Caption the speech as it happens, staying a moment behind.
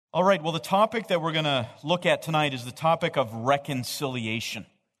All right, well, the topic that we're going to look at tonight is the topic of reconciliation.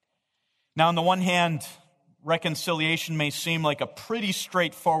 Now, on the one hand, reconciliation may seem like a pretty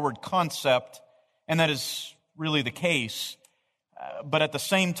straightforward concept, and that is really the case. But at the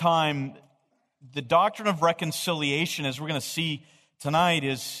same time, the doctrine of reconciliation, as we're going to see tonight,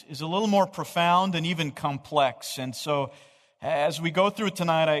 is a little more profound and even complex. And so, as we go through it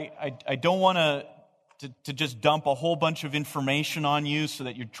tonight, I don't want to just dump a whole bunch of information on you so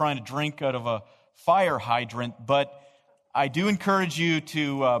that you're trying to drink out of a fire hydrant, but I do encourage you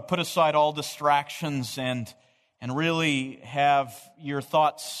to put aside all distractions and really have your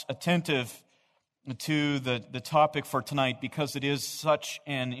thoughts attentive to the topic for tonight, because it is such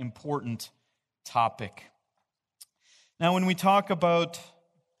an important topic. Now, when we talk about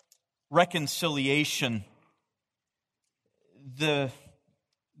reconciliation, the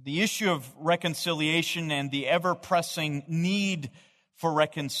issue of reconciliation and the ever-pressing need for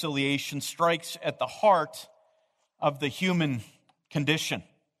reconciliation strikes at the heart of the human condition.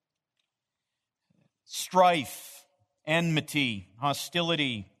 Strife, enmity,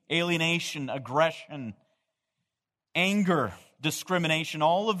 hostility, alienation, aggression, anger, discrimination,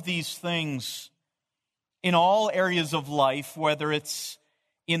 all of these things in all areas of life, whether it's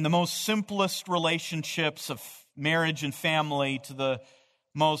in the most simplest relationships of marriage and family to the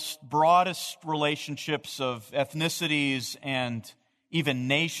most broadest relationships of ethnicities and even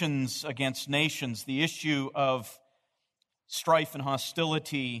nations against nations, the issue of strife and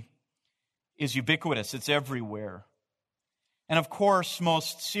hostility is ubiquitous. It's everywhere. And of course,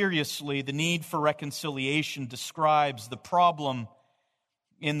 most seriously, the need for reconciliation describes the problem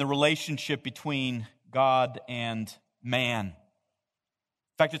in the relationship between God and man. In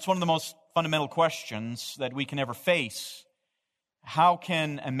fact, it's one of the most fundamental questions that we can ever face. How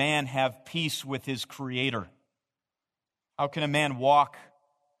can a man have peace with his Creator? How can a man walk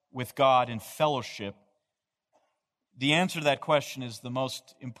with God in fellowship? The answer to that question is the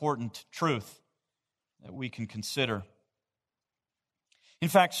most important truth that we can consider. In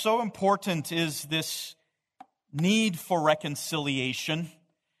fact, so important is this need for reconciliation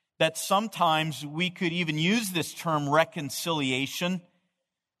that sometimes we could even use this term reconciliation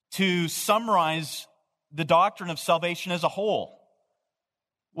to summarize the doctrine of salvation as a whole.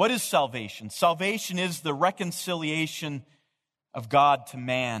 What is salvation? Salvation is the reconciliation of God to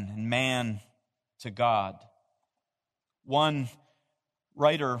man and man to God. One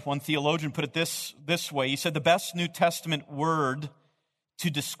writer, one theologian put it this way. He said, the best New Testament word to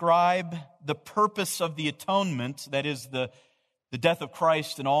describe the purpose of the atonement, that is the death of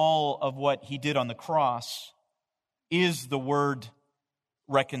Christ and all of what he did on the cross, is the word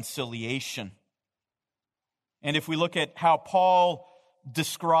reconciliation. And if we look at how Paul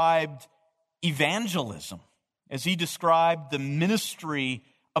described evangelism, as he described the ministry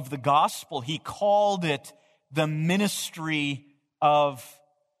of the gospel, he called it the ministry of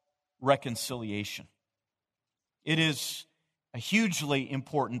reconciliation. It is a hugely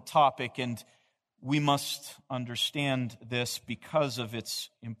important topic, and we must understand this because of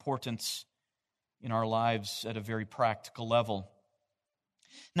its importance in our lives at a very practical level.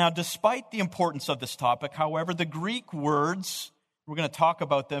 Now, despite the importance of this topic, however, the Greek words, we're going to talk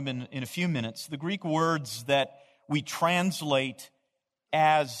about them in a few minutes, the Greek words that we translate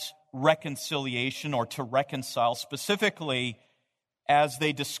as reconciliation or to reconcile, specifically as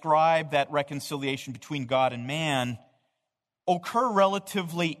they describe that reconciliation between God and man, occur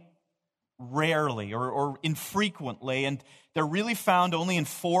relatively rarely or infrequently, and they're really found only in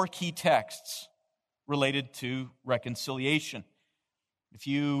 4 key texts related to reconciliation. If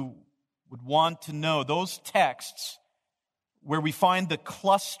you would want to know those texts where we find the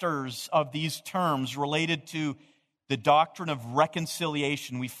clusters of these terms related to the doctrine of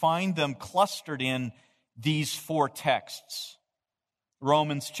reconciliation, we find them clustered in these 4 texts.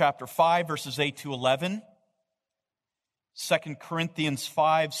 Romans chapter 5, verses 8 to 11. 2 Corinthians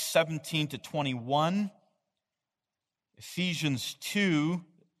 5, 17 to 21. Ephesians 2,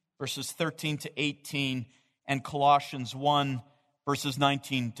 verses 13 to 18. And Colossians 1, verses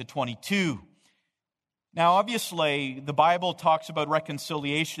 19 to 22. Now, obviously, the Bible talks about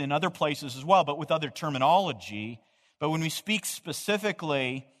reconciliation in other places as well, but with other terminology. But when we speak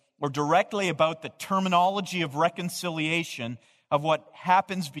specifically or directly about the terminology of reconciliation, of what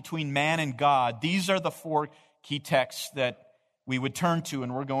happens between man and God, these are the 4 key texts that we would turn to,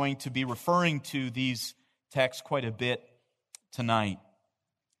 and we're going to be referring to these texts quite a bit tonight.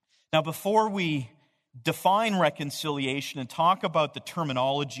 Now, before we define reconciliation and talk about the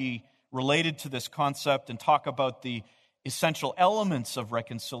terminology related to this concept and talk about the essential elements of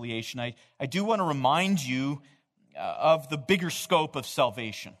reconciliation, I do want to remind you of the bigger scope of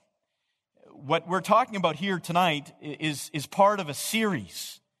salvation. What we're talking about here tonight is part of a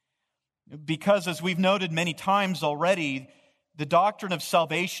series, because as we've noted many times already, the doctrine of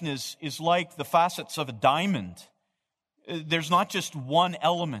salvation is like the facets of a diamond. There's not just one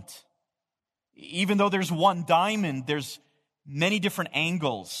element. Even though there's one diamond, there's many different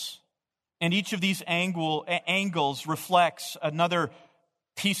angles. And each of these angles reflects another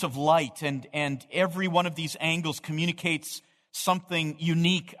piece of light. And every one of these angles communicates something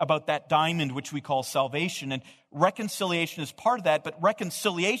unique about that diamond, which we call salvation. And reconciliation is part of that. But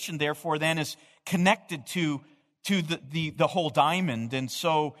reconciliation, therefore, then is connected to the whole diamond. And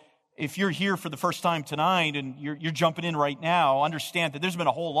so if you're here for the first time tonight and you're jumping in right now, understand that there's been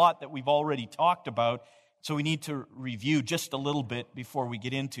a whole lot that we've already talked about. So we need to review just a little bit before we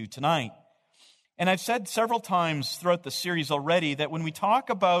get into tonight. And I've said several times throughout the series already that when we talk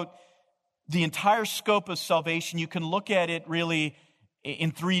about the entire scope of salvation, you can look at it really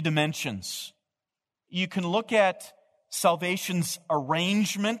in three dimensions. You can look at salvation's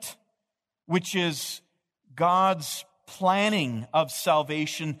arrangement, which is God's planning of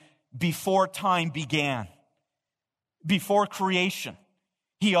salvation before time began. Before creation,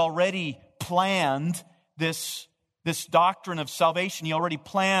 He already planned this doctrine of salvation. He already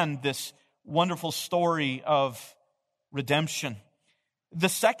planned this wonderful story of redemption. The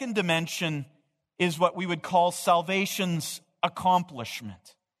second dimension is what we would call salvation's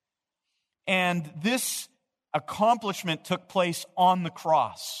accomplishment. And this accomplishment took place on the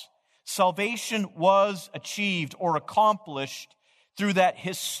cross. Salvation was achieved or accomplished through that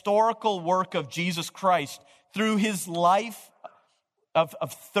historical work of Jesus Christ, through His life of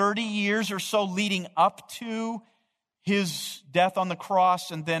 30 years or so leading up to His death on the cross,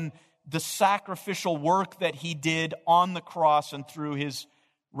 and then the sacrificial work that He did on the cross and through His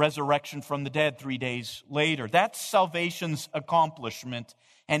resurrection from the dead 3 days later. That's salvation's accomplishment,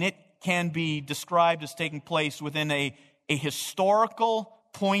 and it can be described as taking place within a historical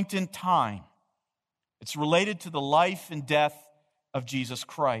point in time. It's related to the life and death of Jesus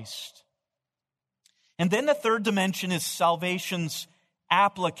Christ. And then the third dimension is salvation's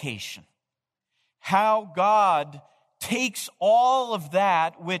application. How God takes all of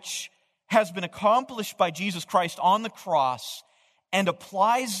that which has been accomplished by Jesus Christ on the cross and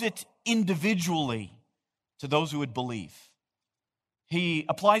applies it individually to those who would believe. He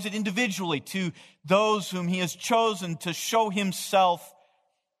applies it individually to those whom He has chosen to show Himself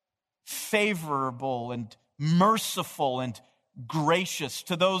favorable and merciful and gracious,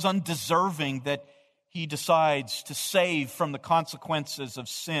 to those undeserving that He decides to save from the consequences of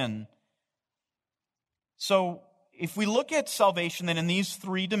sin. So, if we look at salvation then in these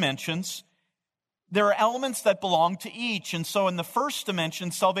three dimensions, there are elements that belong to each. And so in the first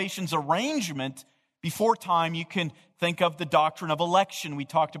dimension, salvation's arrangement before time, you can think of the doctrine of election. We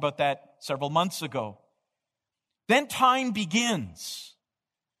talked about that several months ago. Then time begins.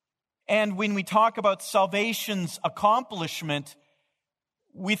 And when we talk about salvation's accomplishment,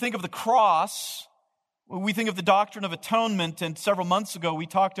 we think of the cross, we think of the doctrine of atonement, and several months ago we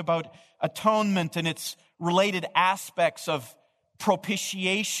talked about atonement and its related aspects of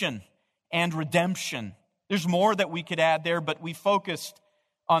propitiation and redemption. There's more that we could add there, but we focused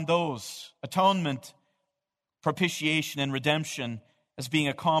on those: atonement, propitiation, and redemption as being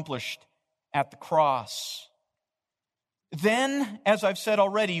accomplished at the cross. Then, as I've said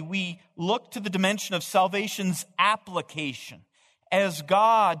already, we look to the dimension of salvation's application, as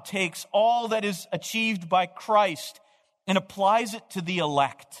God takes all that is achieved by Christ and applies it to the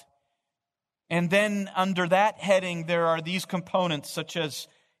elect. And then under that heading, there are these components such as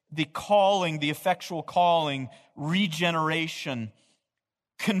the calling, the effectual calling, regeneration,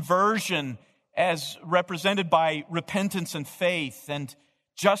 conversion as represented by repentance and faith, and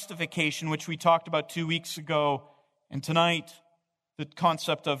justification, which we talked about 2 weeks ago, and tonight, the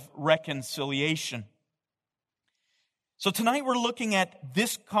concept of reconciliation. So tonight we're looking at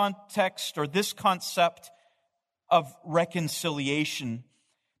this context or this concept of reconciliation.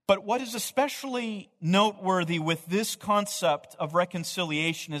 But what is especially noteworthy with this concept of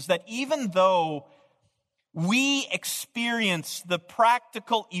reconciliation is that even though we experience the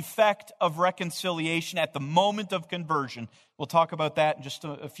practical effect of reconciliation at the moment of conversion, we'll talk about that in just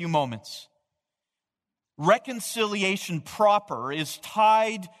a few moments. Reconciliation proper is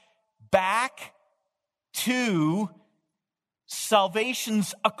tied back to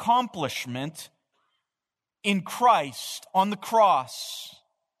salvation's accomplishment in Christ on the cross,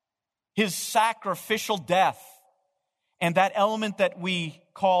 His sacrificial death, and that element that we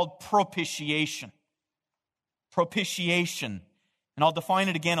called propitiation. Propitiation. And I'll define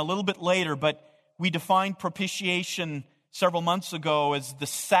it again a little bit later, but we defined propitiation several months ago as the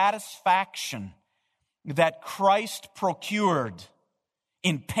satisfaction that Christ procured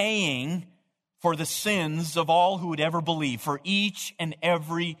in paying for the sins of all who would ever believe, for each and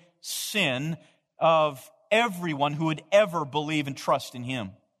every sin of everyone who would ever believe and trust in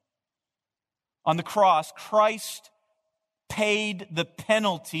him. On the cross, Christ paid the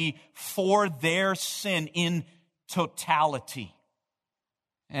penalty for their sin in totality.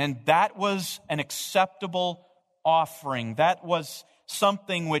 And that was an acceptable offering. That was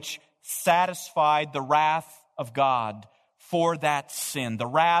something which satisfied the wrath of God for that sin, the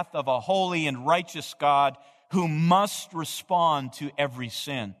wrath of a holy and righteous God who must respond to every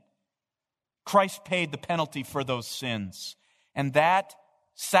sin. Christ paid the penalty for those sins, and that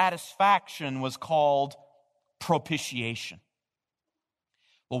satisfaction was called propitiation.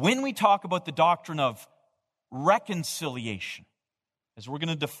 Well, when we talk about the doctrine of reconciliation, as we're going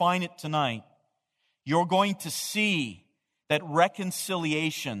to define it tonight, you're going to see that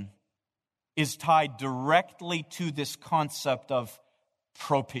reconciliation is tied directly to this concept of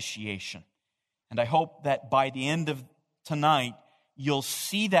propitiation. And I hope that by the end of tonight, you'll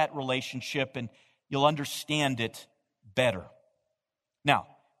see that relationship and you'll understand it better. Now,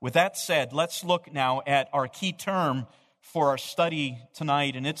 with that said, let's look now at our key term for our study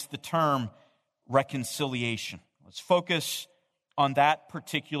tonight, and it's the term reconciliation. Let's focus on that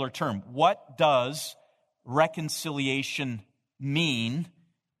particular term. What does reconciliation mean,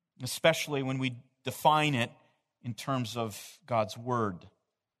 especially when we define it in terms of God's Word?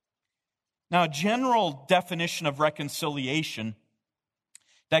 Now, a general definition of reconciliation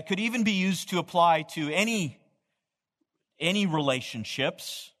that could even be used to apply to any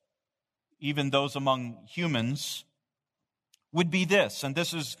relationships, even those among humans, would be this, and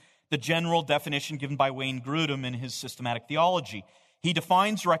this is the general definition given by Wayne Grudem in his systematic theology. He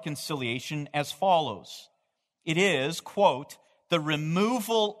defines reconciliation as follows. It is, quote, the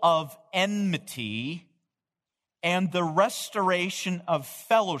removal of enmity and the restoration of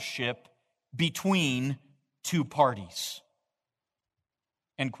fellowship between two parties.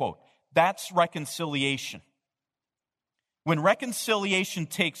 End quote. That's reconciliation. When reconciliation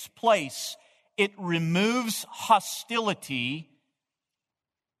takes place, it removes hostility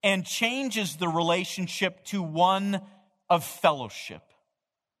and changes the relationship to one of fellowship.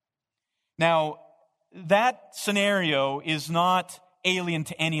 Now, that scenario is not alien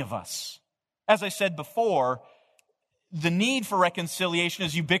to any of us. As I said before, the need for reconciliation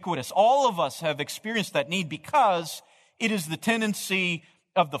is ubiquitous. All of us have experienced that need because it is the tendency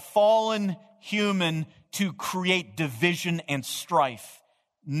of the fallen human to create division and strife,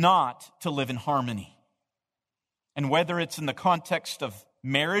 not to live in harmony. And whether it's in the context of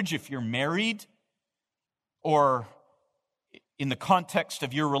marriage, if you're married, or in the context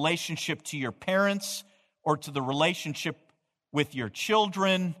of your relationship to your parents, or to the relationship with your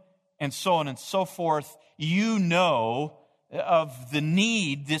children, and so on and so forth, you know of the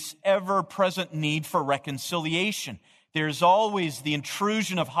need, this ever-present need for reconciliation. There's always the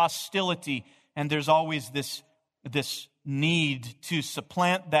intrusion of hostility, and there's always this need to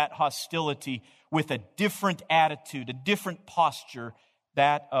supplant that hostility with a different attitude, a different posture,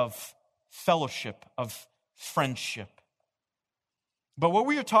 that of fellowship, of friendship. But what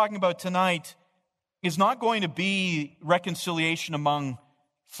we are talking about tonight is not going to be reconciliation among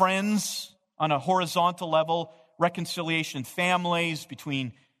friends on a horizontal level, reconciliation in families,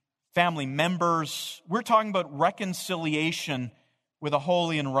 between family members. We're talking about reconciliation with a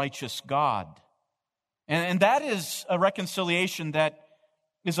holy and righteous God. And that is a reconciliation that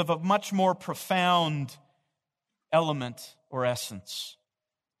is of a much more profound element or essence.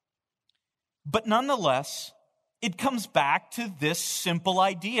 But nonetheless, it comes back to this simple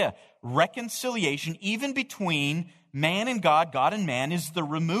idea. Reconciliation, even between man and God, God and man, is the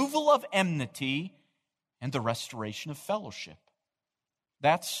removal of enmity and the restoration of fellowship.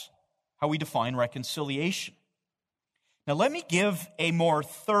 That's how we define reconciliation. Now, let me give a more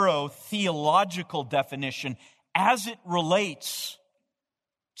thorough theological definition as it relates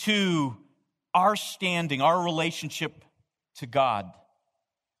to our standing, our relationship to God.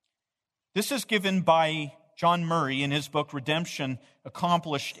 This is given by John Murray in his book, Redemption,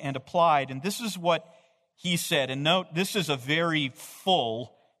 Accomplished and Applied. And this is what he said. And note, this is a very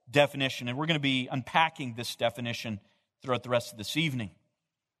full definition, and we're going to be unpacking this definition throughout the rest of this evening.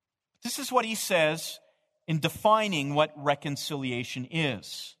 This is what he says in defining what reconciliation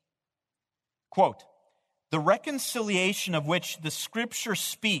is. Quote, the reconciliation of which the Scripture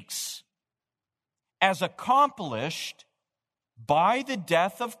speaks as accomplished by the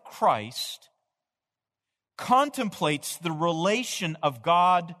death of Christ contemplates the relation of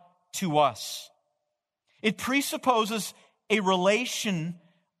God to us It presupposes a relation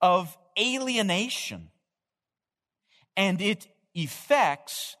of alienation, and it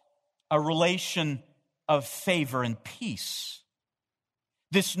effects a relation of favor and peace.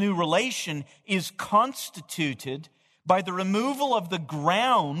 This new relation is constituted by the removal of the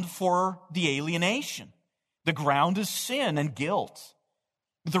ground for the alienation. The ground is sin and guilt.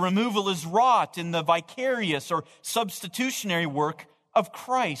 The removal is wrought in the vicarious or substitutionary work of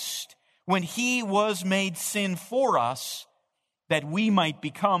Christ when he was made sin for us that we might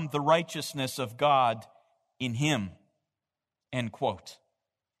become the righteousness of God in him. End quote.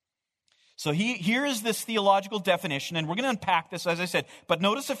 So here is this theological definition, and we're going to unpack this, as I said, but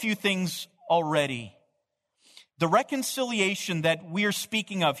notice a few things already. The reconciliation that we're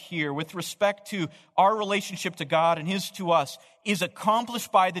speaking of here with respect to our relationship to God and his to us is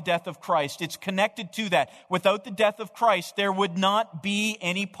accomplished by the death of Christ. It's connected to that. Without the death of Christ, there would not be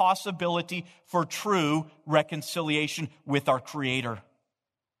any possibility for true reconciliation with our Creator.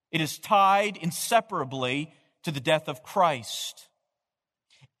 It is tied inseparably to the death of Christ.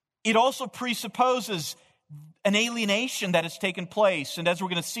 It also presupposes an alienation that has taken place. And as we're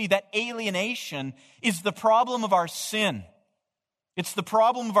going to see, that alienation is the problem of our sin. It's the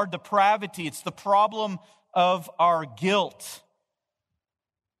problem of our depravity. It's the problem of our guilt.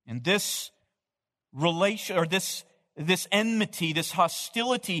 And this relation, or this enmity, this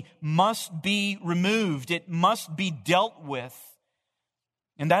hostility must be removed. It must be dealt with.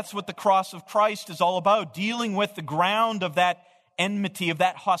 And that's what the cross of Christ is all about, dealing with the ground of that enmity, of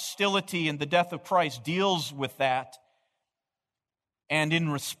that hostility, and the death of Christ deals with that. And in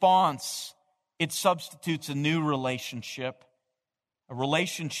response, it substitutes a new relationship, a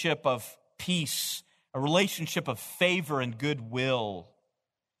relationship of peace, a relationship of favor and goodwill.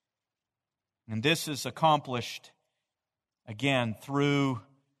 And this is accomplished, again, through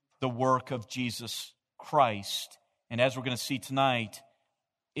the work of Jesus Christ. And as we're going to see tonight,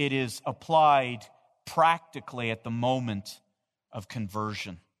 it is applied practically at the moment of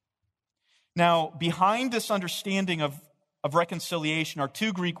conversion. Now, behind this understanding of reconciliation are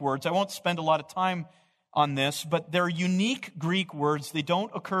two Greek words. I won't spend a lot of time on this, but they're unique Greek words. They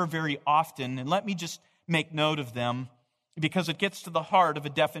don't occur very often, and let me just make note of them because it gets to the heart of a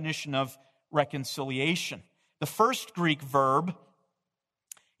definition of reconciliation. The first Greek verb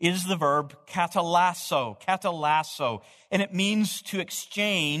is the verb katallasso, and it means to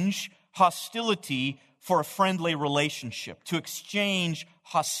exchange hostility for a friendly relationship, to exchange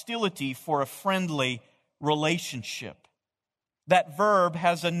hostility for a friendly relationship. That verb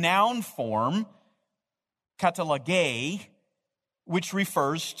has a noun form, katallage, which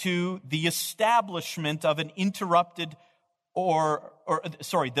refers to the establishment of an interrupted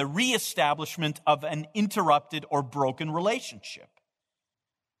the reestablishment of an interrupted or broken relationship.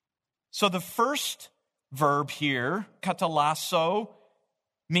 So the first verb here, katallasso,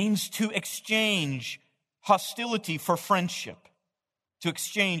 means to exchange hostility for friendship. To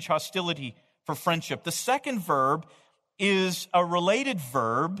exchange hostility for friendship. The second verb is a related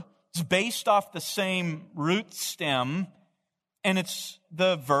verb. It's based off the same root stem, and it's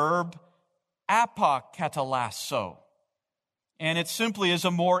the verb apokatallasso. And it simply is a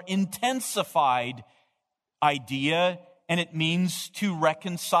more intensified idea, and it means to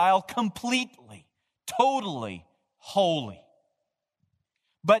reconcile completely, totally, wholly.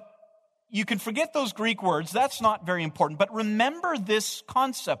 But you can forget those Greek words. That's not very important. But remember this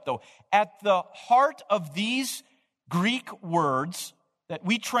concept, though. At the heart of these Greek words that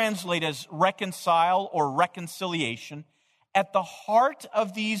we translate as reconcile or reconciliation, at the heart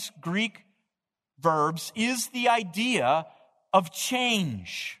of these Greek verbs is the idea of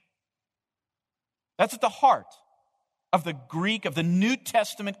change. That's at the heart of the Greek, of the New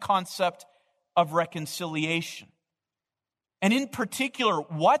Testament concept of reconciliation. And in particular,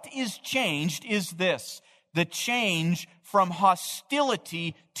 what is changed is this: the change from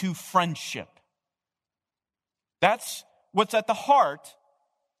hostility to friendship. That's what's at the heart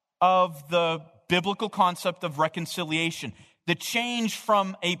of the biblical concept of reconciliation. The change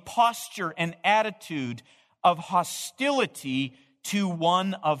from a posture and attitude of hostility to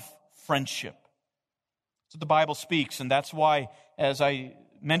one of friendship. That's what the Bible speaks, and that's why, as I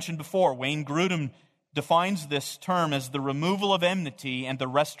mentioned before, Wayne Grudem defines this term as the removal of enmity and the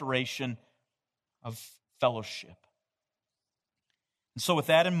restoration of fellowship. And so with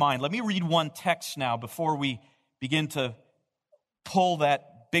that in mind, let me read one text now before we begin to pull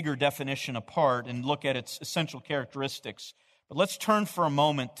that bigger definition apart and look at its essential characteristics. But let's turn for a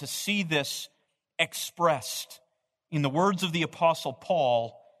moment to see this expressed in the words of the Apostle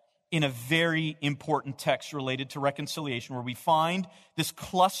Paul in a very important text related to reconciliation, where we find this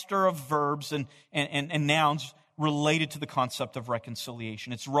cluster of verbs and nouns related to the concept of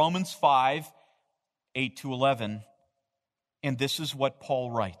reconciliation. It's Romans 5, 8 to 11, and this is what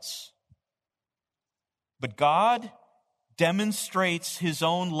Paul writes. But God demonstrates his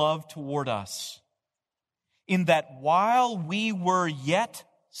own love toward us, in that while we were yet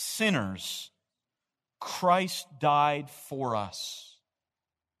sinners, Christ died for us.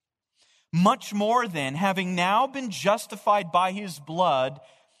 Much more then, having now been justified by his blood,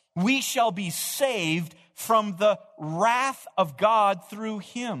 we shall be saved from the wrath of God through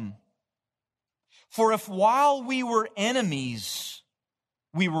him. For if while we were enemies,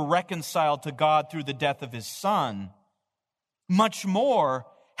 we were reconciled to God through the death of his Son, much more,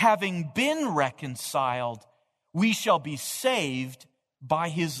 having been reconciled, we shall be saved by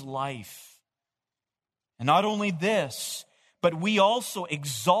his life. And not only this, but we also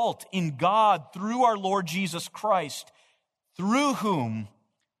exult in God through our Lord Jesus Christ, through whom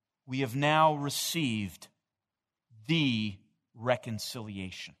we have now received the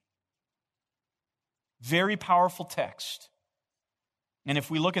reconciliation. Very powerful text. And if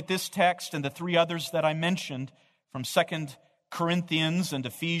we look at this text and the three others that I mentioned from 2 Corinthians and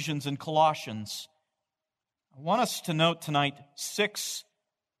Ephesians and Colossians, I want us to note tonight six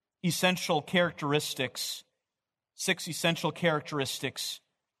essential characteristics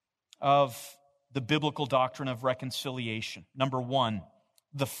of the biblical doctrine of reconciliation. Number one,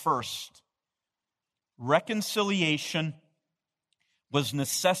 the first, reconciliation was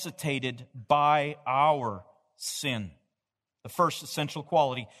necessitated by our sin. The first essential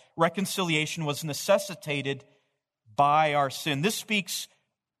quality, reconciliation was necessitated by our sin. This speaks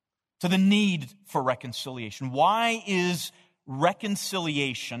to the need for reconciliation. Why is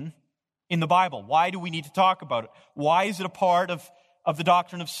reconciliation in the Bible? Why do we need to talk about it? Why is it a part of the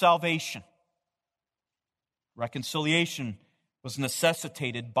doctrine of salvation? Reconciliation was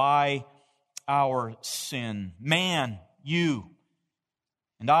necessitated by our sin. Man, you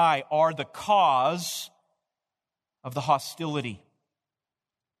and I are the cause of the hostility.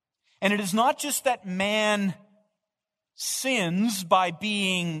 And it is not just that man sins by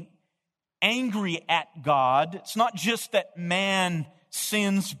being angry at God. It's not just that man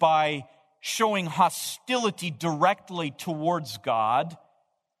sins by showing hostility directly towards God,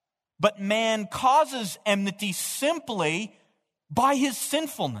 but man causes enmity simply by his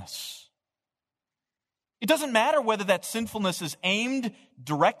sinfulness. It doesn't matter whether that sinfulness is aimed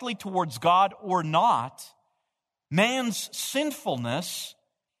directly towards God or not. Man's sinfulness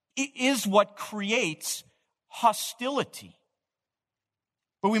is what creates hostility.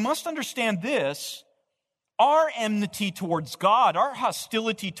 But we must understand this. Our enmity towards God, our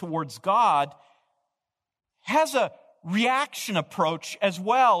hostility towards God, has a reaction approach as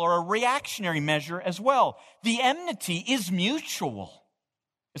well, or a reactionary measure as well. The enmity is mutual.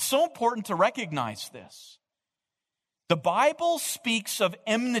 It's so important to recognize this. The Bible speaks of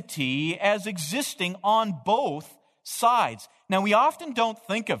enmity as existing on both sides. Now, we often don't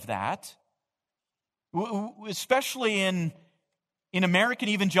think of that, especially in American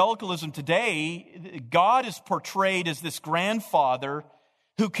evangelicalism today. God is portrayed as this grandfather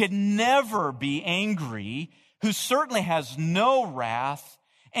who can never be angry, who certainly has no wrath,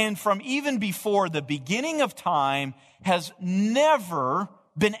 and from even before the beginning of time has never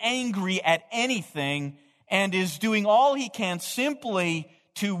been angry at anything and is doing all he can simply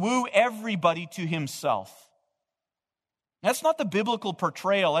to woo everybody to himself. That's not the biblical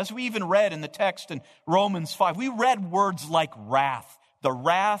portrayal. As we even read in the text in Romans 5, we read words like wrath, the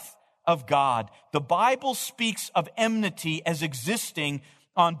wrath of God. The Bible speaks of enmity as existing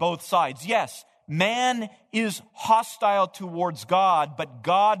on both sides. Yes, man is hostile towards God, but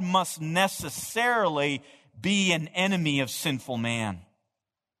God must necessarily be an enemy of sinful man.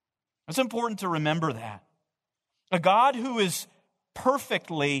 It's important to remember that. A God who is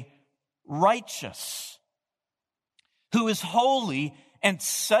perfectly righteous, who is holy and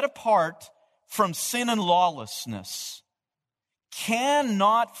set apart from sin and lawlessness,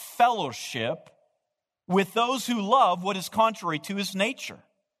 cannot fellowship with those who love what is contrary to his nature.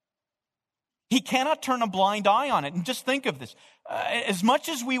 He cannot turn a blind eye on it. And just think of this. As much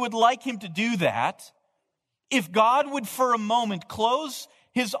as we would like him to do that, if God would for a moment close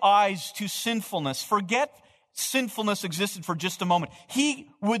his eyes to sinfulness, forget sinfulness existed for just a moment, he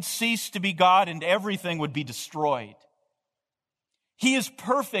would cease to be God and everything would be destroyed. He is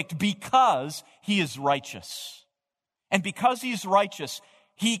perfect because he is righteous. And because he is righteous,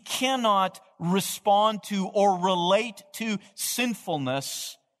 he cannot respond to or relate to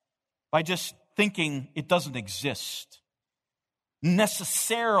sinfulness by just thinking it doesn't exist.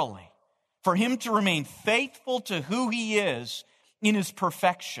 necessarily, for him to remain faithful to who he is in his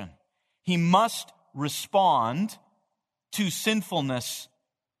perfection, he must respond to sinfulness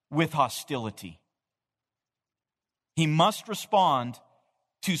with hostility. He must respond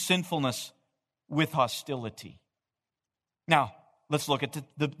to sinfulness with hostility. Now, let's look at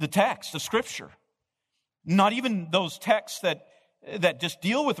the text, the Scripture. Not even those texts that just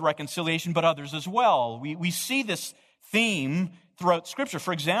deal with reconciliation, but others as well. We see this theme throughout Scripture.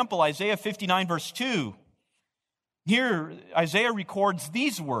 For example, Isaiah 59 verse 2. Here, Isaiah records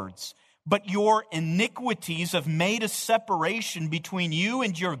these words, "But your iniquities have made a separation between you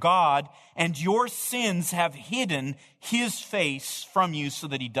and your God, and your sins have hidden his face from you so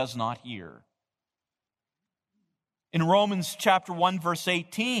that he does not hear." In Romans chapter 1 verse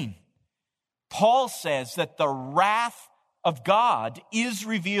 18, Paul says that the wrath of God is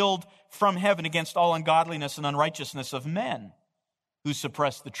revealed from heaven against all ungodliness and unrighteousness of men who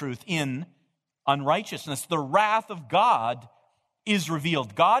suppress the truth in unrighteousness. The wrath of God is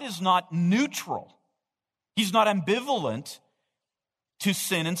revealed. God is not neutral. He's not ambivalent to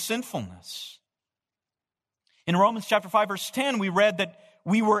sin and sinfulness. In Romans chapter 5 verse 10, we read that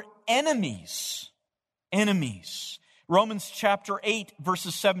we were enemies. Romans chapter 8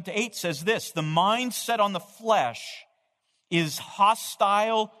 verses 7 to 8 says this, "The mind set on the flesh is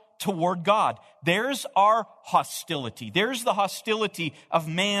hostile toward God." There's our hostility. There's the hostility of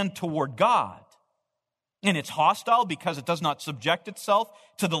man toward God. And it's hostile because it does not subject itself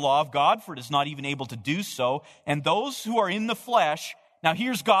to the law of God, for it is not even able to do so. And those who are in the flesh, now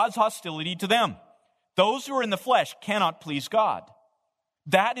here's God's hostility to them. Those who are in the flesh cannot please God.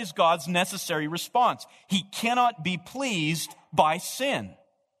 That is God's necessary response. He cannot be pleased by sin.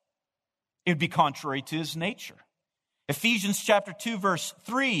 It would be contrary to his nature. Ephesians chapter 2 verse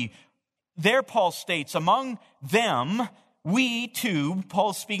 3, there Paul states, "Among them, we too,"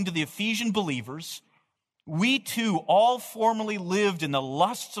 Paul's speaking to the Ephesian believers, "we too all formerly lived in the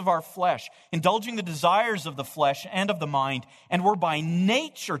lusts of our flesh, indulging the desires of the flesh and of the mind, and were by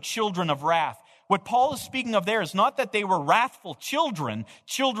nature children of wrath." What Paul is speaking of there is not that they were wrathful children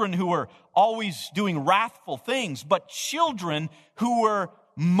who were always doing wrathful things, but children who were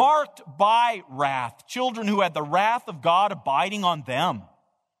marked by wrath, children who had the wrath of God abiding on them.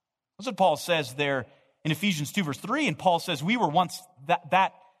 That's what Paul says there in Ephesians 2 verse 3, and Paul says we were once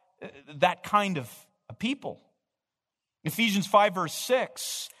that kind of a people. Ephesians 5 verse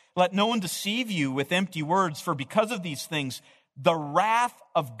 6, "Let no one deceive you with empty words, for because of these things, the wrath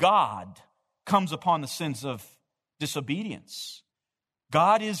of God comes upon the sins of disobedience."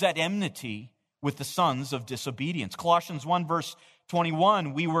 God is at enmity with the sons of disobedience. Colossians 1 verse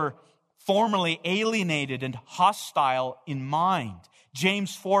 21, "We were formerly alienated and hostile in mind."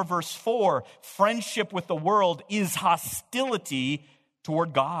 James 4 verse 4, "Friendship with the world is hostility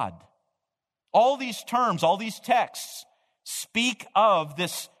toward God." All these terms, all these texts speak of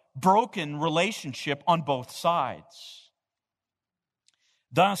this broken relationship on both sides.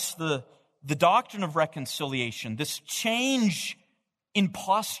 Thus, the doctrine of reconciliation, this change in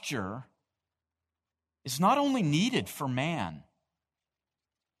posture, is not only needed for man.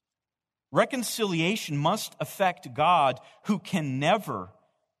 Reconciliation must affect God, who can never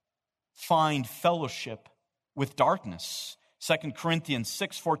find fellowship with darkness. 2 Corinthians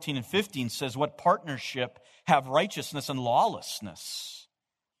 6, 14 and 15 says, "What partnership have righteousness and lawlessness?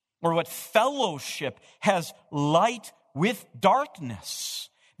 Or what fellowship has light with darkness?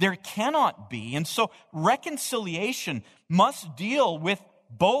 There cannot be." And so reconciliation must deal with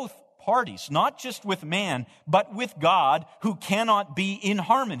both parties, not just with man, but with God, who cannot be in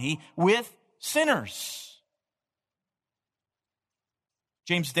harmony with sinners.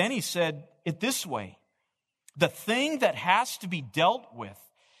 James Denney said it this way, "The thing that has to be dealt with,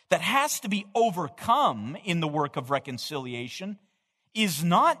 that has to be overcome in the work of reconciliation, is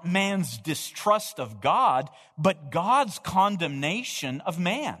not man's distrust of God, but God's condemnation of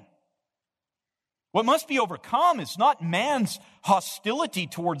man." What must be overcome is not man's hostility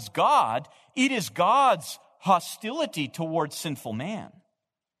towards God, it is God's hostility towards sinful man.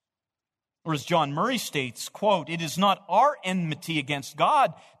 Or as John Murray states, quote, "It is not our enmity against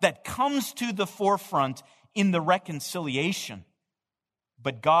God that comes to the forefront in the reconciliation,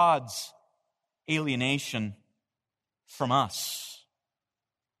 but God's alienation from us."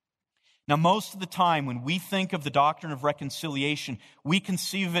 Now, most of the time when we think of the doctrine of reconciliation, we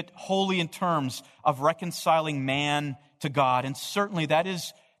conceive of it wholly in terms of reconciling man to God. And certainly that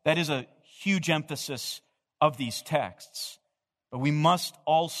is a huge emphasis of these texts. But we must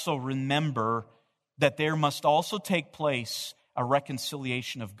also remember that there must also take place a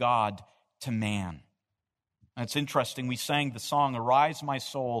reconciliation of God to man. And it's interesting, we sang the song, "Arise, my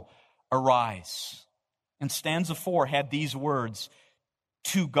soul, arise." And stanza 4 had these words,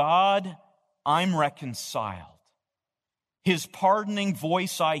 "To God I'm reconciled. His pardoning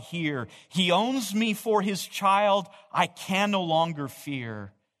voice I hear. He owns me for his child. I can no longer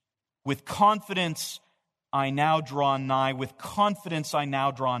fear. With confidence I now draw nigh. With confidence I now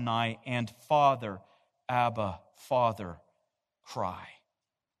draw nigh. And Father, Abba, Father, cry."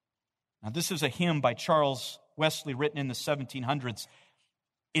 Now this is a hymn by Charles Wesley written in the 1700s.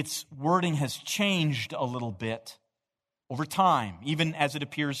 Its wording has changed a little bit over time, even as it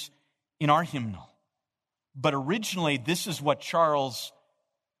appears in our hymnal. But originally, this is what Charles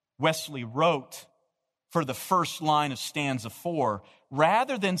Wesley wrote for the first line of stanza 4.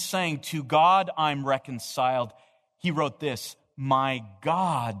 Rather than saying, "To God I'm reconciled," he wrote this, "My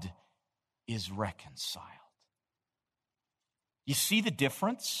God is reconciled." You see the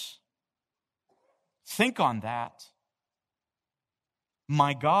difference? Think on that.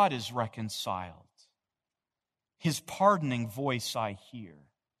 My God is reconciled. His pardoning voice I hear.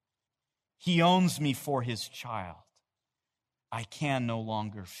 He owns me for his child. I can no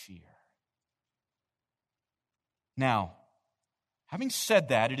longer fear. Now, having said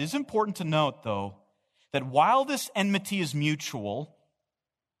that, it is important to note, though, that while this enmity is mutual,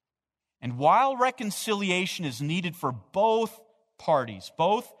 and while reconciliation is needed for both parties,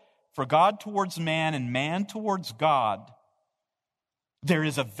 both for God towards man and man towards God, there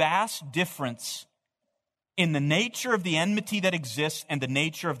is a vast difference in the nature of the enmity that exists and the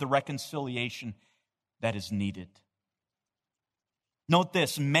nature of the reconciliation that is needed. Note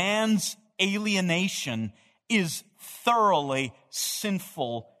this, man's alienation is thoroughly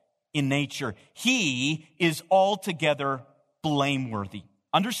sinful in nature. He is altogether blameworthy.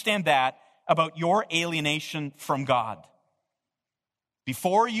 Understand that about your alienation from God.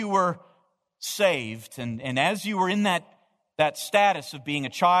 Before you were saved, and as you were in that status of being a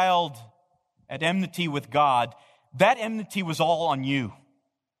child at enmity with God, that enmity was all on you.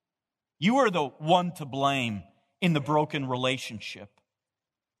 You were the one to blame in the broken relationship.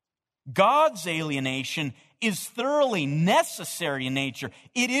 God's alienation is thoroughly necessary in nature.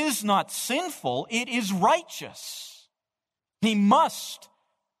 It is not sinful, it is righteous. He must,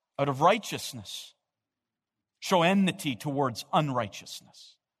 out of righteousness, show enmity towards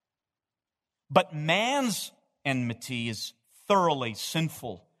unrighteousness. But man's enmity is thoroughly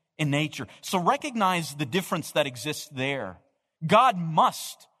sinful in nature. So recognize the difference that exists there. God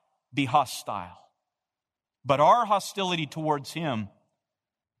must be hostile, but our hostility towards him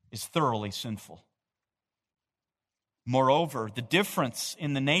is thoroughly sinful. Moreover, the difference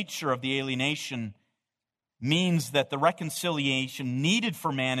in the nature of the alienation means that the reconciliation needed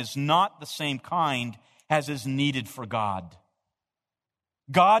for man is not the same kind as is needed for God.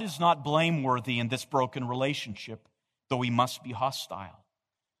 God is not blameworthy in this broken relationship, though he must be hostile.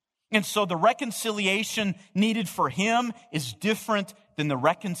 And so the reconciliation needed for him is different than the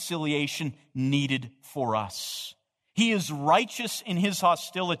reconciliation needed for us. He is righteous in his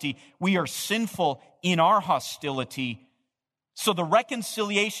hostility. We are sinful in our hostility. So the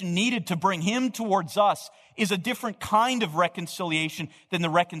reconciliation needed to bring him towards us is a different kind of reconciliation than the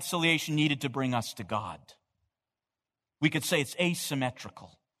reconciliation needed to bring us to God. We could say it's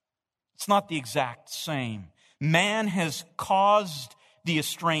asymmetrical. It's not the exact same. Man has caused the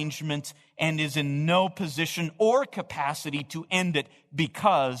estrangement and is in no position or capacity to end it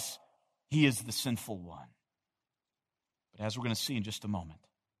because he is the sinful one. But as we're going to see in just a moment,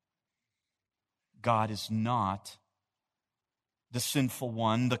 God is not the sinful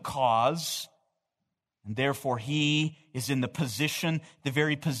one, the cause, and therefore he is in the position, the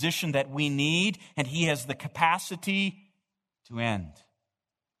very position that we need, and he has the capacity to end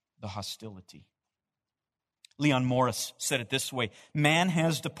the hostility. Leon Morris said it this way: man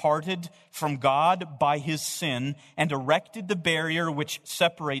has departed from God by his sin and erected the barrier which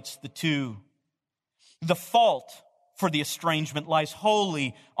separates the two. The fault for the estrangement lies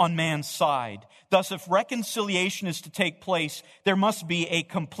wholly on man's side. Thus, if reconciliation is to take place, there must be a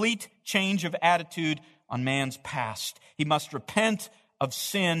complete change of attitude on man's past. He must repent of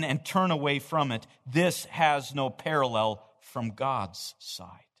sin and turn away from it. This has no parallel from God's side.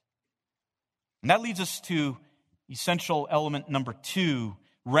 And that leads us to essential element number 2.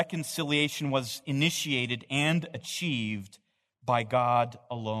 Reconciliation was initiated and achieved by God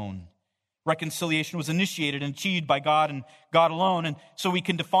alone. Reconciliation was initiated and achieved by God and God alone. And so we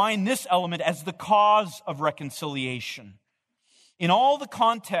can define this element as the cause of reconciliation. In all the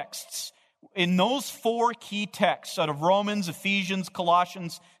contexts, in those 4 key texts out of Romans, Ephesians,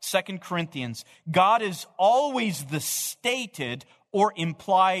 Colossians, 2 Corinthians, God is always the stated or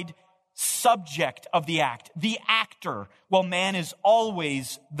implied subject of the act, the actor, while man is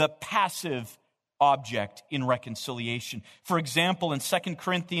always the passive object in reconciliation. For example, in 2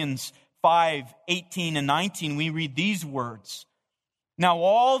 Corinthians 5:18 and 19, we read these words. Now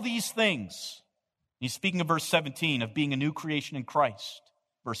all these things, he's speaking of verse 17, of being a new creation in Christ.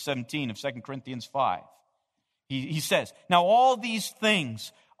 Verse 17 of 2 Corinthians 5. He says, now all these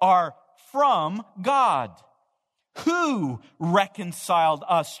things are from God, who reconciled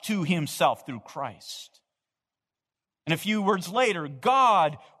us to himself through Christ. And a few words later,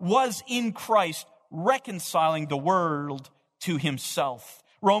 God was in Christ reconciling the world to himself.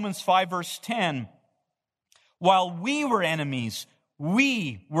 Romans 5 verse 10, while we were enemies,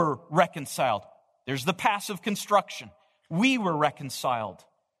 we were reconciled. There's the passive construction. We were reconciled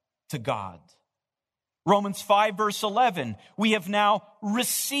to God. Romans 5 verse 11, we have now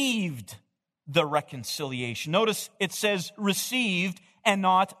received the reconciliation. Notice it says received and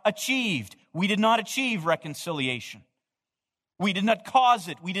not achieved. We did not achieve reconciliation. We did not cause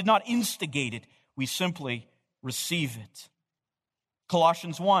it. We did not instigate it. We simply receive it.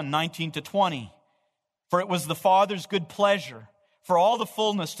 Colossians 1:19 to 20. For it was the Father's good pleasure for all the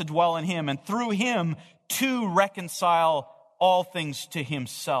fullness to dwell in him, and through him to reconcile all things to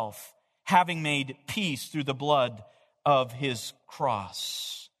himself, having made peace through the blood of his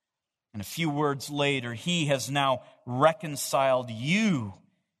cross. And a few words later, he has now reconciled you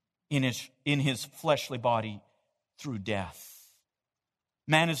in his fleshly body through death.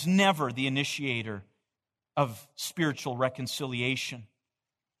 Man is never the initiator of spiritual reconciliation.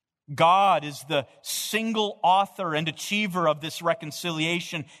 God is the single author and achiever of this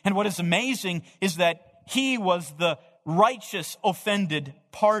reconciliation. And what is amazing is that he was the righteous offended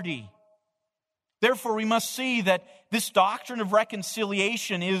party. Therefore, we must see that this doctrine of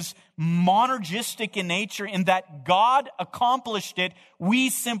reconciliation is monergistic in nature, in that God accomplished it, we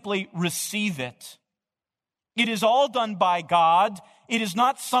simply receive it. It is all done by God. It is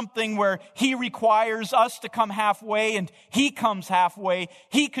not something where he requires us to come halfway and he comes halfway.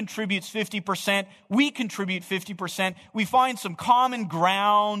 He contributes 50%. We contribute 50%. We find some common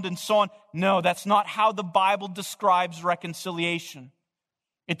ground and so on. No, that's not how the Bible describes reconciliation.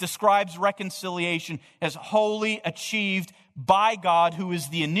 It describes reconciliation as wholly achieved by God, who is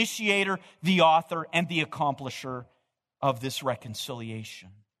the initiator, the author, and the accomplisher of this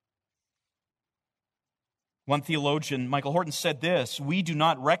reconciliation. One theologian, Michael Horton, said this: we do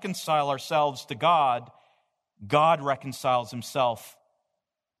not reconcile ourselves to God. God reconciles himself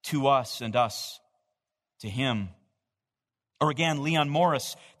to us and us to him. Or again, Leon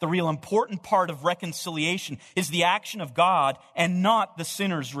Morris, the real important part of reconciliation is the action of God and not the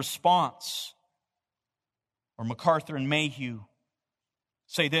sinner's response. Or MacArthur and Mayhew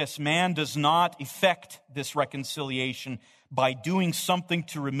say this: man does not effect this reconciliation by doing something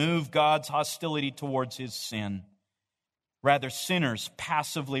to remove God's hostility towards his sin. Rather, sinners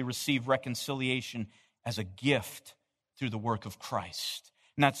passively receive reconciliation as a gift through the work of Christ.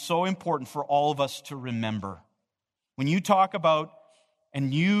 And that's so important for all of us to remember. When you talk about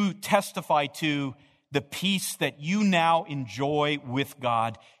and you testify to the peace that you now enjoy with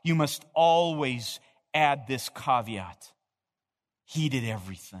God, you must always add this caveat: he did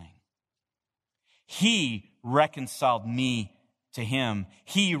everything. He reconciled me to him.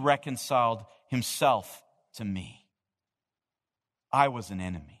 He reconciled himself to me. I was an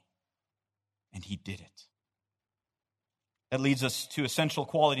enemy, and he did it. That leads us to essential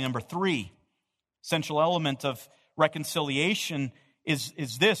quality number 3. Essential element of reconciliation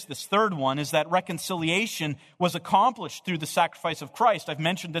is this third one, is that reconciliation was accomplished through the sacrifice of Christ. I've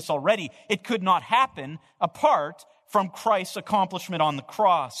mentioned this already. It could not happen apart from Christ's accomplishment on the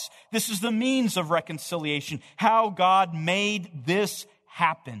cross. This is the means of reconciliation, how God made this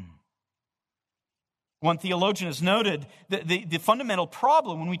happen. One theologian has noted the fundamental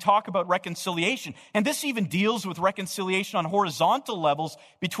problem when we talk about reconciliation, and this even deals with reconciliation on horizontal levels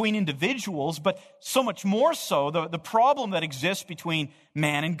between individuals, but so much more so, the problem that exists between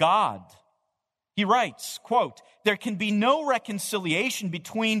man and God. He writes, quote, there can be no reconciliation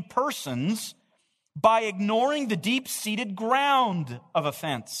between persons by ignoring the deep-seated ground of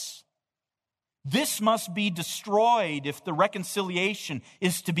offense. This must be destroyed if the reconciliation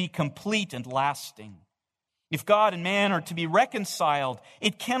is to be complete and lasting. If God and man are to be reconciled,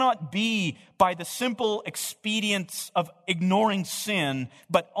 it cannot be by the simple expedience of ignoring sin,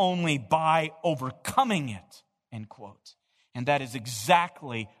 but only by overcoming it, end quote. And that is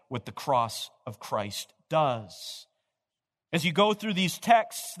exactly what the cross of Christ does. As you go through these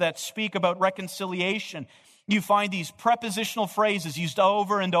texts that speak about reconciliation, you find these prepositional phrases used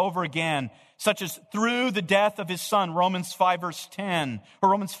over and over again, such as through the death of his Son, Romans 5 verse 10, or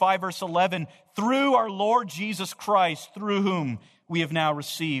Romans 5 verse 11, through our Lord Jesus Christ, through whom we have now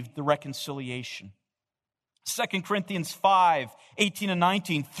received the reconciliation. 2 Corinthians 5, 18 and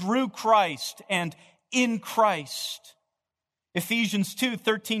 19, through Christ and in Christ. Ephesians 2,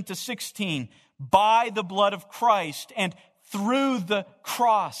 13 to 16, by the blood of Christ and through the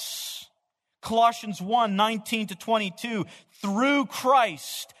cross. Colossians 1, 19 to 22, through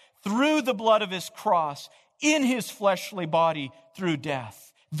Christ, through the blood of his cross, in his fleshly body, through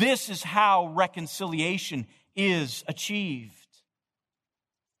death. This is how reconciliation is achieved.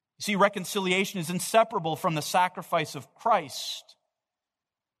 You see, reconciliation is inseparable from the sacrifice of Christ.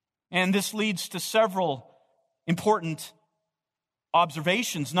 And this leads to several important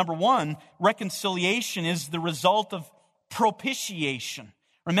observations. Number one, reconciliation is the result of propitiation.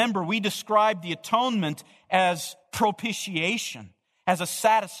 Remember, we described the atonement as propitiation, as a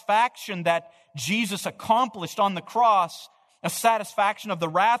satisfaction that Jesus accomplished on the cross, a satisfaction of the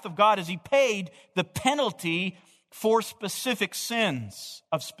wrath of God as he paid the penalty for specific sins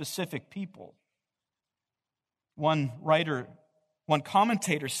of specific people. One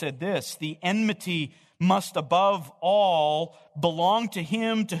commentator said this: the enmity must above all belong to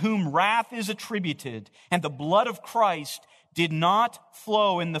him to whom wrath is attributed, and the blood of Christ did not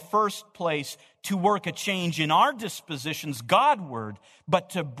flow in the first place to work a change in our dispositions Godward,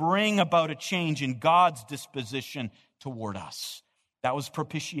 but to bring about a change in God's disposition toward us. That was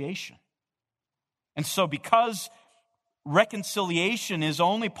propitiation. And so because reconciliation is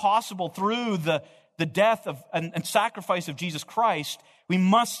only possible through the death of and sacrifice of Jesus Christ, we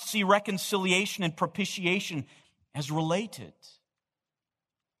must see reconciliation and propitiation as related.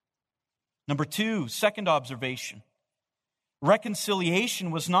 Number two, second observation.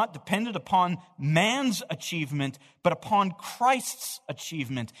 Reconciliation was not dependent upon man's achievement, but upon Christ's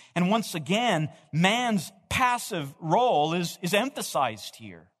achievement. And once again, man's passive role is emphasized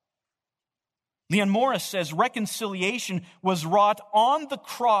here. Leon Morris says reconciliation was wrought on the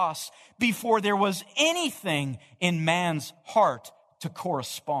cross before there was anything in man's heart to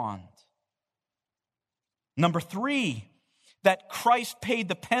correspond. Number three, that Christ paid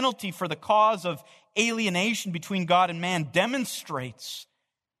the penalty for the cause of alienation between God and man demonstrates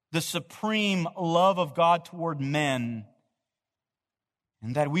the supreme love of God toward men,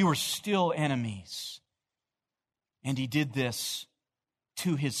 and that we were still enemies. And he did this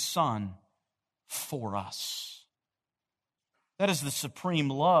to his Son for us. That is the supreme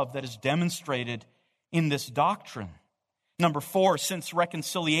love that is demonstrated in this doctrine. Number four, since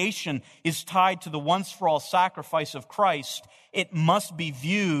reconciliation is tied to the once-for-all sacrifice of Christ, it must be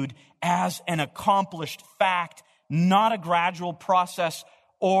viewed as an accomplished fact, not a gradual process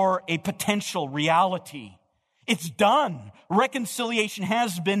or a potential reality. It's done. Reconciliation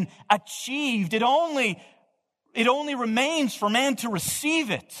has been achieved. It only remains for man to receive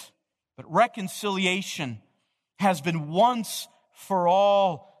it. But reconciliation has been once for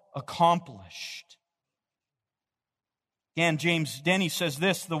all accomplished. Again, James Denny says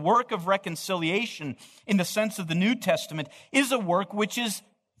this: the work of reconciliation in the sense of the New Testament is a work which is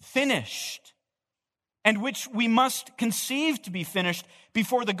finished and which we must conceive to be finished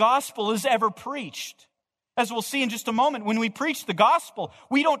before the gospel is ever preached. As we'll see in just a moment, when we preach the gospel,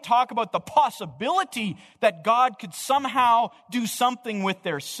 we don't talk about the possibility that God could somehow do something with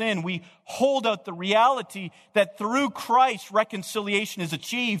their sin. We hold out the reality that through Christ, reconciliation is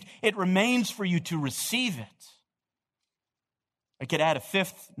achieved. It remains for you to receive it. I could add a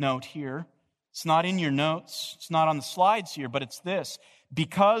fifth note here. It's not in your notes. It's not on the slides here, but it's this.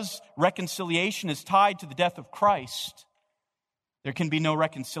 Because reconciliation is tied to the death of Christ, there can be no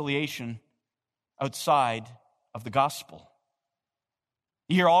reconciliation outside of the gospel.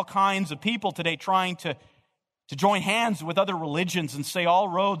 You hear all kinds of people today trying to join hands with other religions and say all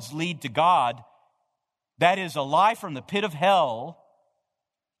roads lead to God. That is a lie from the pit of hell.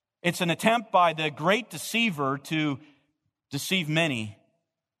 It's an attempt by the great deceiver to deceive many.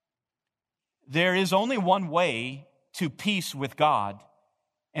 There is only one way to peace with God,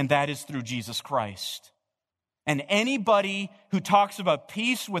 and that is through Jesus Christ. And anybody who talks about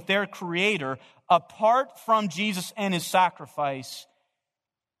peace with their Creator apart from Jesus and his sacrifice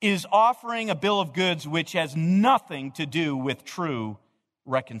is offering a bill of goods which has nothing to do with true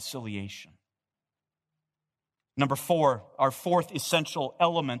reconciliation. Number four, our fourth essential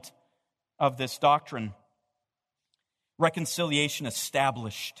element of this doctrine. Reconciliation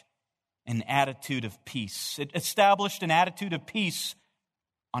established an attitude of peace. It established an attitude of peace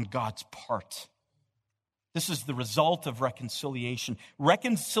on God's part. This is the result of reconciliation.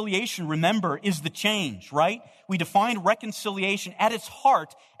 Reconciliation, remember, is the change, right? We define reconciliation at its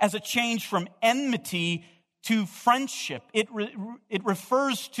heart as a change from enmity to friendship. It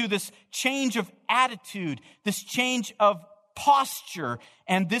refers to this change of attitude, this change of posture.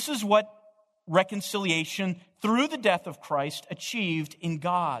 And this is what reconciliation through the death of Christ achieved in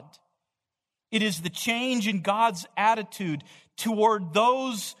God. It is the change in God's attitude toward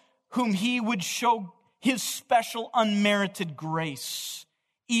those whom he would show his special unmerited grace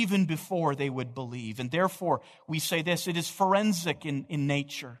even before they would believe. And therefore, we say this, it is forensic in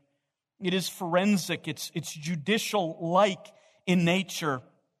nature. It is forensic, it's judicial-like in nature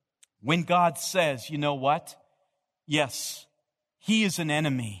when God says, you know what? Yes, he is an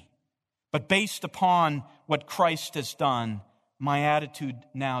enemy, but based upon what Christ has done, my attitude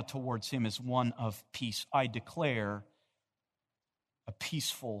now towards him is one of peace. I declare a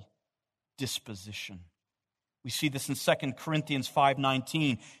peaceful disposition. We see this in 2 Corinthians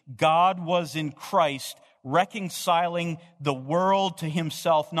 5:19. God was in Christ reconciling the world to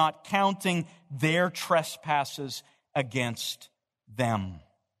himself, not counting their trespasses against them.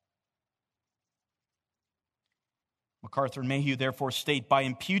 MacArthur and Mayhew therefore state, by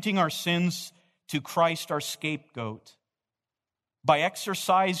imputing our sins to Christ our scapegoat, by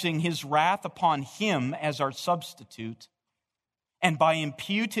exercising his wrath upon him as our substitute, and by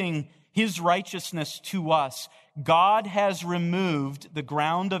imputing his righteousness to us, God has removed the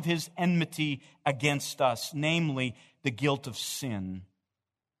ground of his enmity against us, namely the guilt of sin.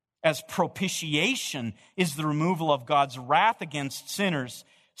 As propitiation is the removal of God's wrath against sinners,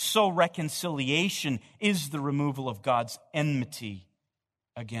 so reconciliation is the removal of God's enmity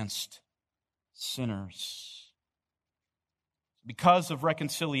against sinners. Because of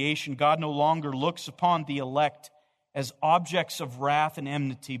reconciliation, God no longer looks upon the elect as objects of wrath and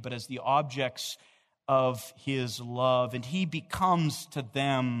enmity, but as the objects of his love. And he becomes to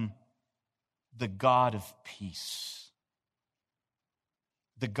them the God of peace.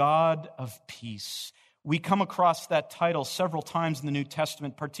 The God of peace. We come across that title several times in the New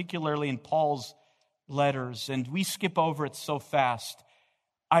Testament, particularly in Paul's letters, and we skip over it so fast,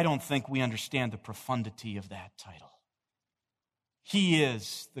 I don't think we understand the profundity of that title. He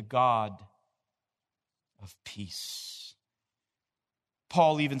is the God of peace.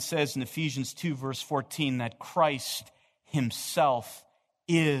 Paul even says in Ephesians 2, verse 14, that Christ himself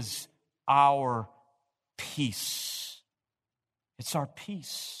is our peace. It's our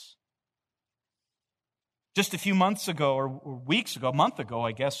peace. Just a few months ago, or weeks ago, a month ago,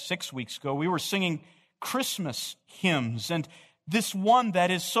 I guess, 6 weeks ago, we were singing Christmas hymns. And this one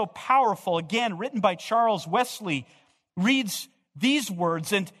that is so powerful, again, written by Charles Wesley, reads these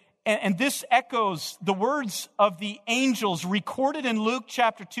words, and this echoes the words of the angels recorded in Luke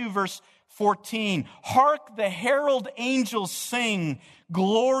chapter 2, verse 14. Hark, the herald angels sing,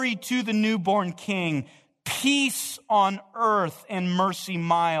 glory to the newborn King, peace on earth and mercy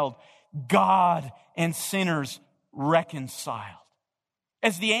mild, God and sinners reconciled.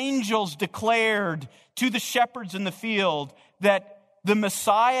 As the angels declared to the shepherds in the field that the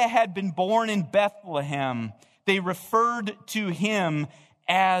Messiah had been born in Bethlehem, they referred to him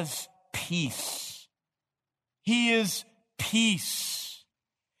as peace. He is peace.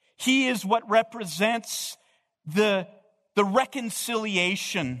 He is what represents the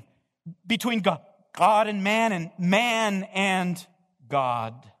reconciliation between God and man and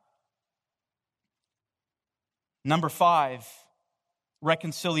God. Number 5,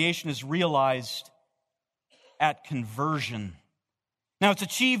 reconciliation is realized at conversion. Now, it's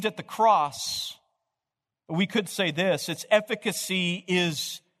achieved at the cross. We could say this, its efficacy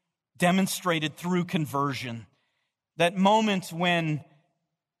is demonstrated through conversion. That moment when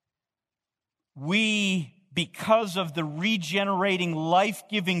we, because of the regenerating,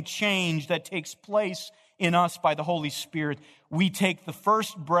 life-giving change that takes place in us by the Holy Spirit, we take the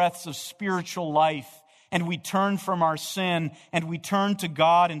first breaths of spiritual life and we turn from our sin and we turn to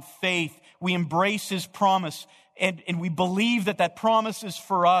God in faith. We embrace his promise and we believe that promise is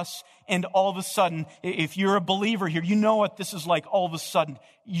for us. And all of a sudden, if you're a believer here, you know what this is like. All of a sudden,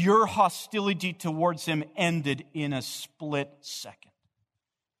 your hostility towards him ended in a split second.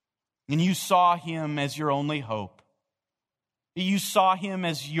 And you saw him as your only hope. You saw him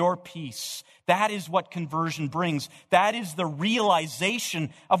as your peace. That is what conversion brings. That is the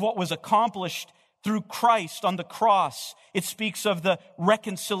realization of what was accomplished through Christ on the cross. It speaks of the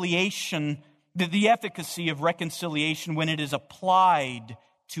reconciliation, the efficacy of reconciliation when it is applied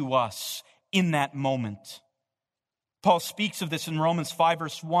to us in that moment. Paul speaks of this in Romans 5,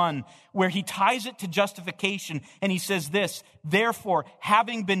 verse 1, where he ties it to justification, and he says this, therefore,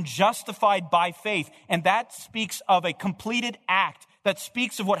 having been justified by faith, and that speaks of a completed act, that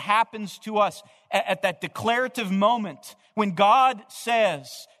speaks of what happens to us at that declarative moment when God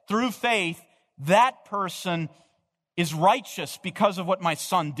says, through faith, that person is righteous because of what my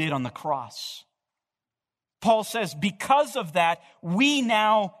son did on the cross. Paul says, because of that, we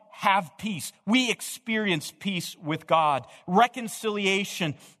now have peace. We experience peace with God.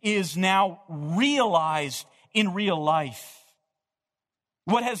 Reconciliation is now realized in real life.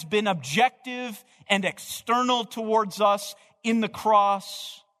 What has been objective and external towards us in the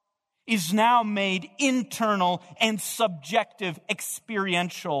cross is now made internal and subjective,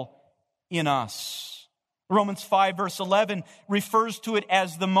 experiential in us. Romans 5 verse 11 refers to it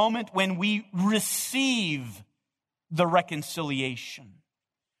as the moment when we receive the reconciliation.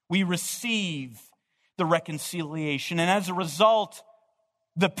 We receive the reconciliation. And as a result,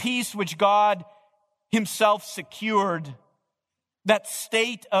 the peace which God himself secured, that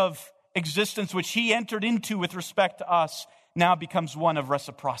state of existence which he entered into with respect to us, now becomes one of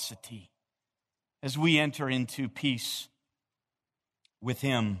reciprocity as we enter into peace with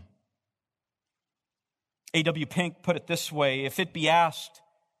him. A.W. Pink put it this way, if it be asked,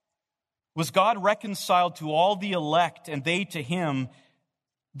 was God reconciled to all the elect and they to him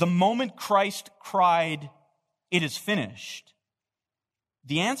the moment Christ cried, it is finished?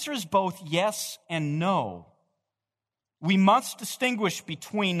 The answer is both yes and no. We must distinguish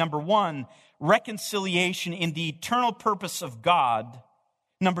between, number one, reconciliation in the eternal purpose of God.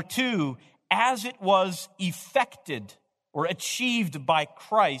 Number two, as it was effected or achieved by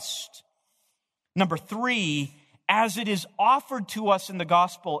Christ. Number three, as it is offered to us in the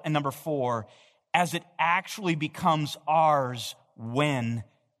gospel. And number four, as it actually becomes ours when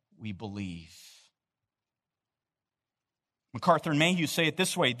we believe. MacArthur and Mayhew say it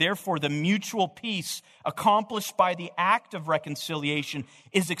this way, therefore the mutual peace accomplished by the act of reconciliation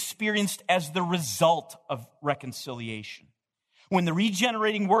is experienced as the result of reconciliation. When the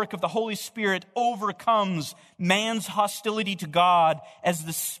regenerating work of the Holy Spirit overcomes man's hostility to God as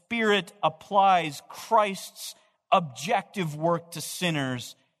the Spirit applies Christ's objective work to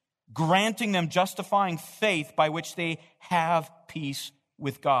sinners, granting them justifying faith by which they have peace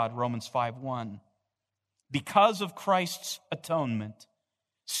with God, Romans 5:1. Because of Christ's atonement,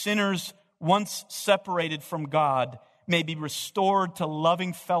 sinners once separated from God may be restored to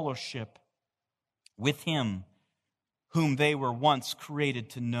loving fellowship with him whom they were once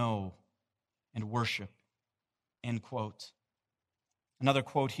created to know and worship. End quote. Another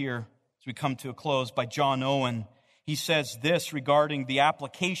quote here as we come to a close by John Owen. He says this regarding the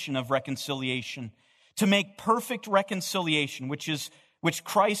application of reconciliation. To make perfect reconciliation, which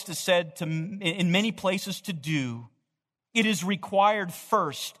Christ is said to, in many places to do, it is required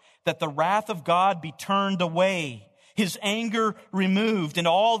first that the wrath of God be turned away, his anger removed, and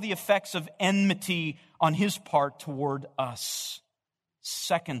all the effects of enmity on his part toward us.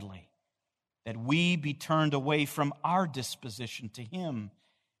 Secondly, that we be turned away from our disposition to him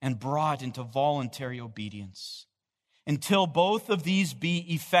and brought into voluntary obedience. Until both of these be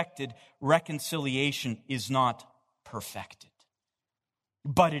effected, reconciliation is not perfected.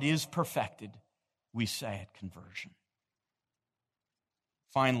 But it is perfected, we say, at conversion.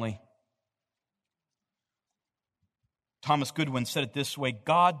 Finally, Thomas Goodwin said it this way,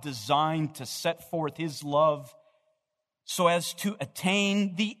 God designed to set forth his love so as to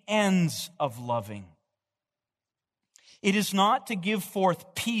attain the ends of loving. It is not to give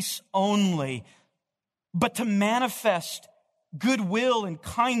forth peace only, but to manifest goodwill and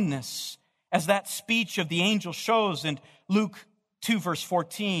kindness, as that speech of the angel shows in Luke 2 verse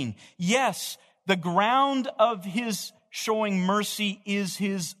 14. Yes, the ground of his showing mercy is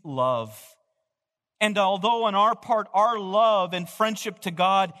his love. And although on our part, our love and friendship to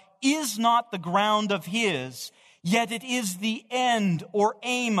God is not the ground of his, yet it is the end or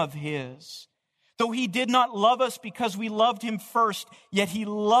aim of his. Though he did not love us because we loved him first, yet he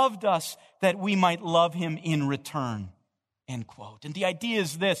loved us that we might love him in return. End quote. And the idea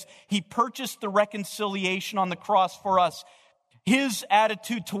is this, he purchased the reconciliation on the cross for us. His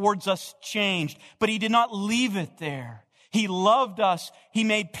attitude towards us changed, but he did not leave it there. He loved us. He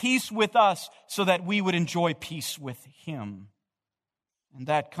made peace with us so that we would enjoy peace with him. And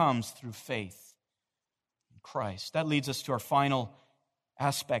that comes through faith in Christ. That leads us to our final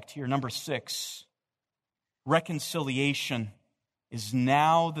aspect here, number 6. Reconciliation is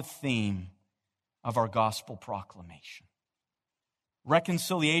now the theme of our gospel proclamation.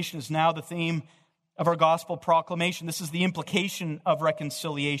 Reconciliation is now the theme of our gospel proclamation. This is the implication of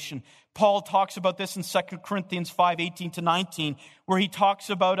reconciliation. Paul talks about this in 2 Corinthians 5:18-19, where he talks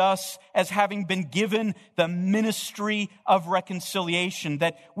about us as having been given the ministry of reconciliation,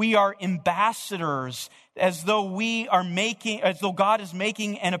 that we are ambassadors, as though God is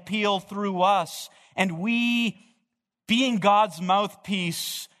making an appeal through us, and we, being God's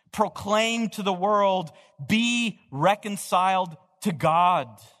mouthpiece, proclaim to the world, be reconciled to God.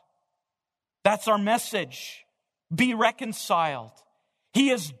 That's our message. Be reconciled. He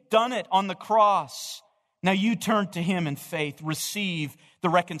has done it on the cross. Now you turn to him in faith. Receive the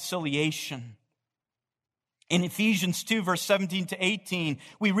reconciliation. In Ephesians 2, verse 17-18,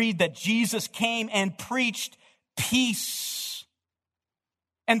 we read that Jesus came and preached peace.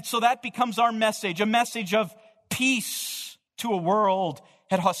 And so that becomes our message, a message of peace to a world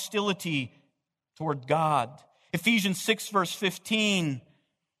at hostility toward God. Ephesians 6, verse 15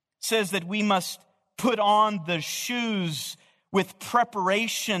 says that we must put on the shoes with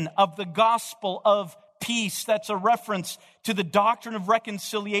preparation of the gospel of peace. That's a reference to the doctrine of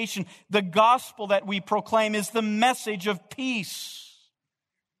reconciliation. The gospel that we proclaim is the message of peace.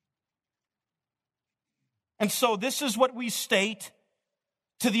 And so this is what we state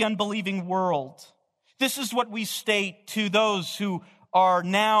to the unbelieving world. This is what we state to those who are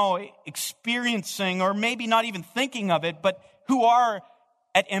now experiencing, or maybe not even thinking of it, but who are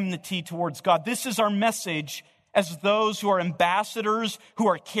at enmity towards God. This is our message as those who are ambassadors, who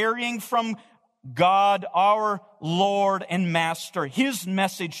are carrying from God, our Lord and Master, his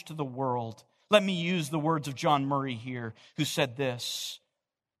message to the world. Let me use the words of John Murray here, who said this: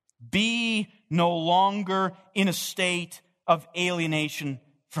 be no longer in a state of alienation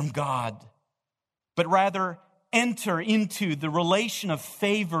from God, but rather enter into the relation of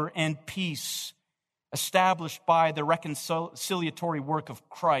favor and peace established by the reconciliatory work of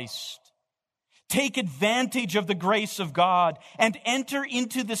Christ. Take advantage of the grace of God and enter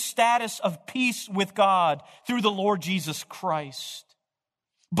into the status of peace with God through the Lord Jesus Christ.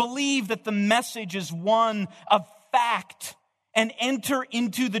 Believe that the message is one of fact and enter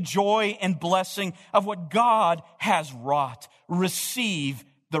into the joy and blessing of what God has wrought. Receive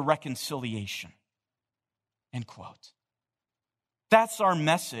the reconciliation. End quote. That's our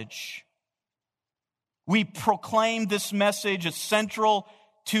message. We proclaim this message as central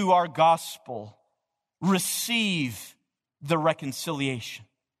to our gospel. Receive the reconciliation.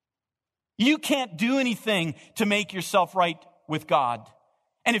 You can't do anything to make yourself right with God.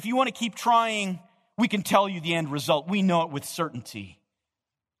 And if you want to keep trying, we can tell you the end result. We know it with certainty.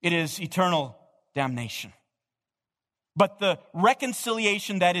 It is eternal damnation. But the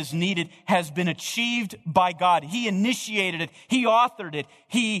reconciliation that is needed has been achieved by God. He initiated it. He authored it.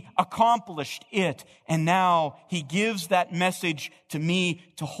 He accomplished it. And now he gives that message to me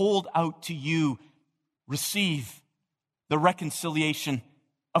to hold out to you. Receive the reconciliation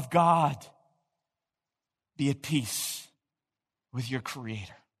of God. Be at peace with your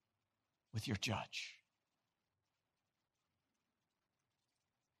Creator, with your Judge.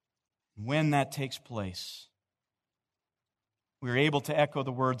 When that takes place, we're able to echo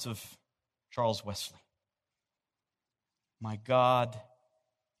the words of Charles Wesley. My God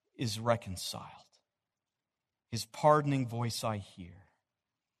is reconciled. His pardoning voice I hear.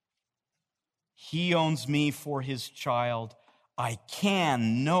 He owns me for his child. I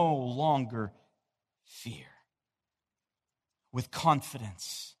can no longer fear. With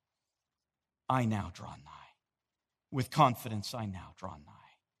confidence, I now draw nigh. With confidence, I now draw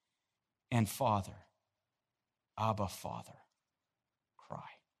nigh. And Father, Abba, Father, cry.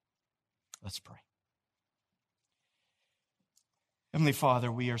 Let's pray. Heavenly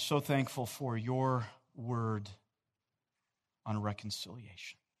Father, we are so thankful for your word on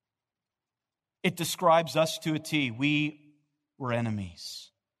reconciliation. It describes us to a T. We were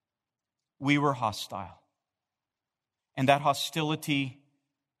enemies. We were hostile. And that hostility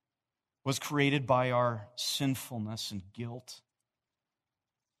was created by our sinfulness and guilt.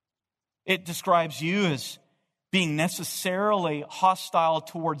 It describes you as being necessarily hostile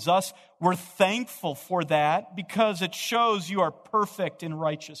towards us. We're thankful for that because it shows you are perfect in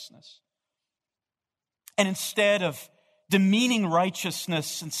righteousness. And instead of demeaning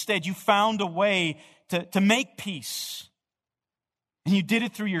righteousness, instead you found a way to make peace. And you did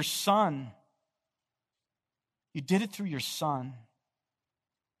it through your Son. You did it through your Son.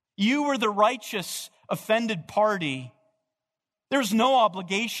 You were the righteous, offended party. There's no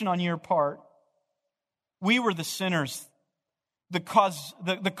obligation on your part. We were the sinners, the cause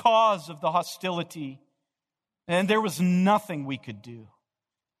of the hostility. And there was nothing we could do.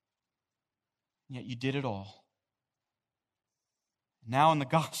 Yet you did it all. Now in the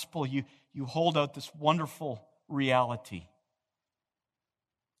gospel, you hold out this wonderful reality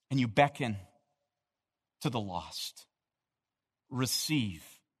and you beckon to the lost. Receive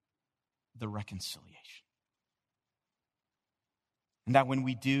the reconciliation. And that when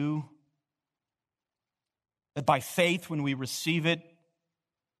we do, that by faith, when we receive it,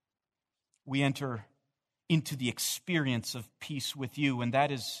 we enter into the experience of peace with you, and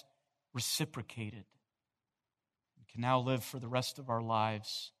that is reciprocated. We can now live for the rest of our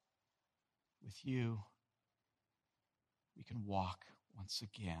lives with you. We can walk once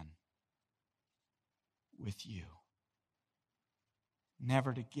again with you.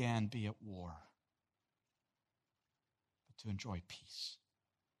 Never to again be at war, but to enjoy peace.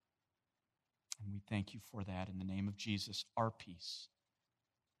 And we thank you for that in the name of Jesus, our peace.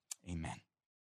 Amen.